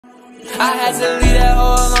I had to leave that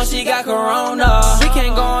hoe alone, she got corona. We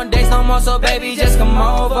can't go on dates no more, so baby, just come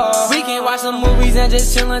over. We can watch some movies and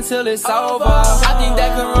just chill until it's over. I think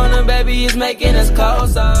that corona, baby, is making us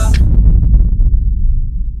closer.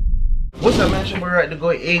 What's up, man? It's your boy Right to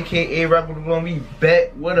Go, aka Rapper the Blown. We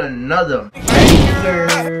back with another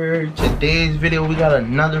banger. Today's video, we got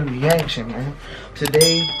another reaction, man.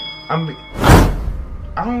 Today, I'm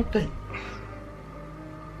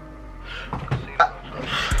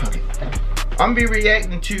be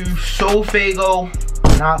reacting to SoFaygo,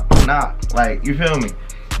 Knock. Like, you feel me?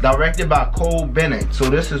 Directed by Bennett.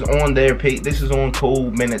 So this is on their page. This is on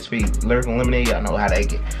Bennett's page. Lyrical Lemonade, y'all know how that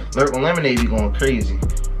get. Lyrical Lemonade be going crazy.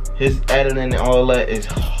 His editing and all that is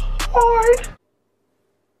hard.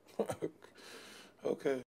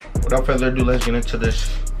 Okay. Without further ado, let's get into this.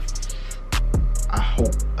 I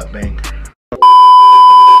hope a banger.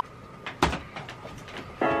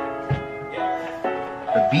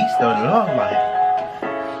 The beats though, love like.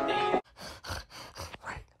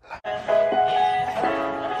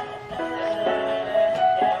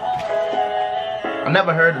 I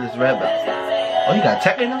never heard of this rap. Oh, you got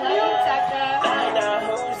techno now?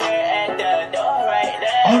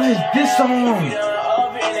 Oh, that's this song.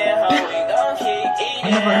 I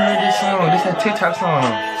never heard this song. This is that TikTok song.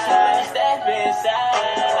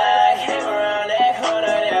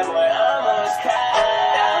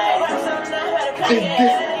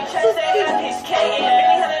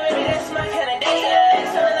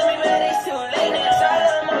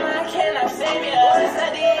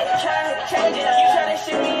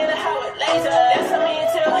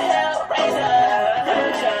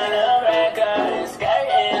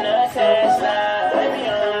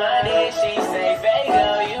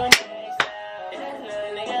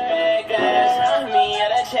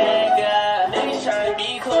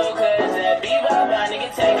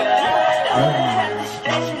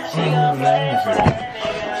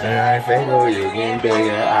 SoFaygo, you getting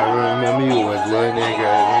bigger. I remember you was little nigga.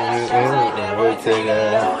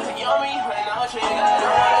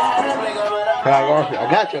 I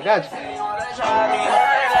got you.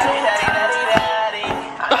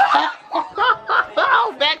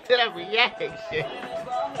 Back to the reaction.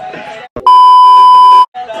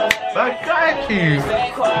 I got you.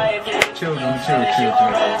 Chill.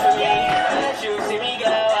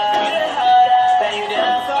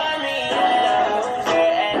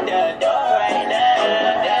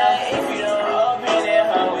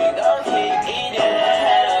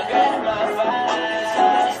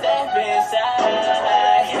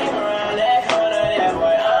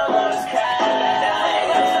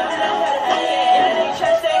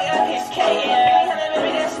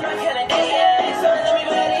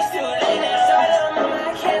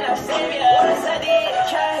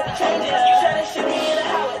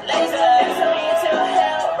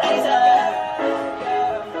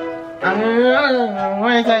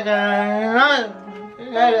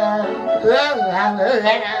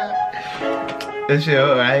 This shit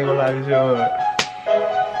hard. I ain't gonna lie, this shit hard.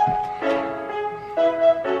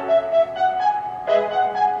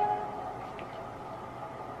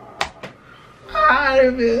 I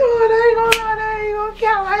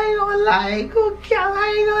ain't gonna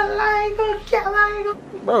lie.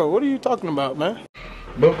 Bro, what are you talking about, man?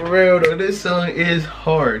 But for real though, this song is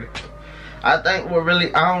hard. I think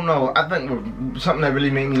something that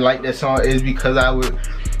really made me like that song is because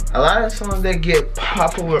a lot of songs that get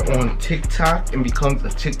popular on TikTok and becomes a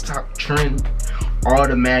TikTok trend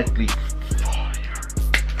automatically fire.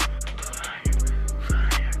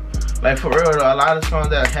 Like for real though, a lot of songs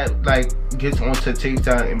that gets onto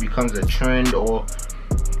TikTok and becomes a trend or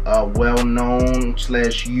a well-known /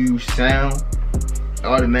 used sound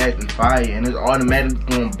automatically fire, and it's automatically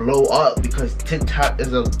gonna blow up because TikTok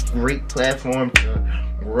is a great platform to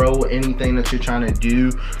grow anything that you're trying to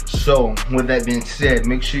do. So with that being said,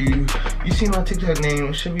 make sure you see my TikTok name.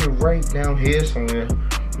 It should be right down here somewhere.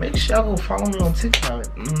 Make sure y'all go follow me on TikTok.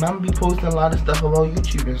 I'm gonna be posting a lot of stuff about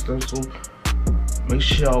YouTube and stuff, so make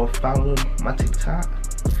sure y'all follow my TikTok,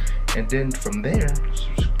 and then from there,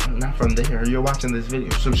 you're watching this video,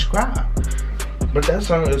 subscribe. But that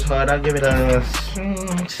song is hard. I give it a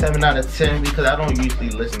 7 out of 10 because I don't usually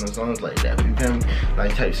listen to songs like that. You feel me?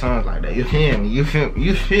 Like type songs like that. You feel me? You feel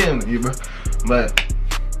me, bro? But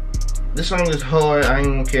this song is hard. I ain't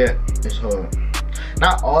gonna care. It's hard.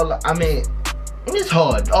 Not all. I mean, it's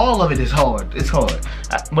hard. All of it is hard. It's hard.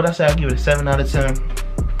 But I say I give it a 7 out of 10.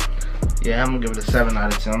 Yeah, I'm gonna give it a 7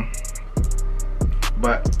 out of 10.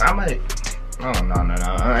 But I might. Oh no.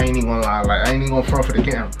 I ain't even gonna lie. Like I ain't even gonna front for the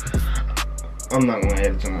camera. I'm not gonna add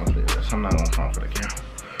it to my playlist. I'm not gonna front for the camera.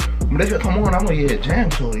 But if it come on, I'm gonna get a jam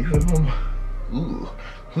to it. You feel me? Ooh,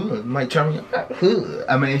 hood. Might turn me up. Hood.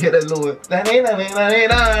 I mean, hit that little.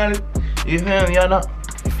 You feel me? Y'all know.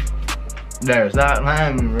 There's that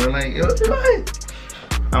line, bro. Like,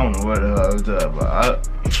 I don't know what the hell I was doing, but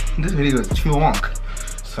this video is too long.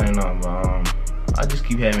 So, you know, I just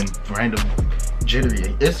keep having random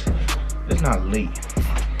jittery. It's not late.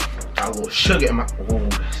 Got a little sugar in my. Oh,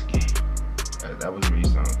 that's gay. That was really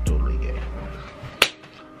sound totally gay.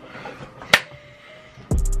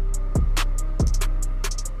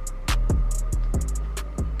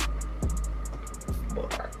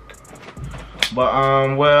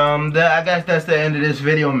 But well, I guess that's the end of this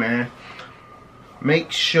video, man.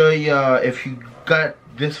 Make sure y'all, if you got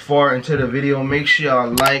this far into the video, make sure y'all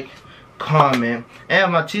like, comment,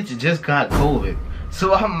 and my teacher just got COVID,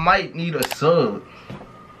 so I might need a sub.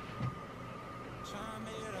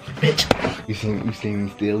 Bitch, you seen me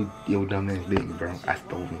steal your dumb ass nigga, bro? I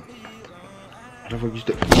stole him. What the fuck you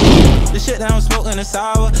stole? The shit that I'm smoking is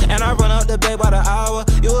sour, and I run up the bag by the hour.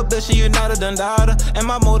 You a bitch and you not a done daughter, and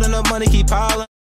my more than the money keep piling.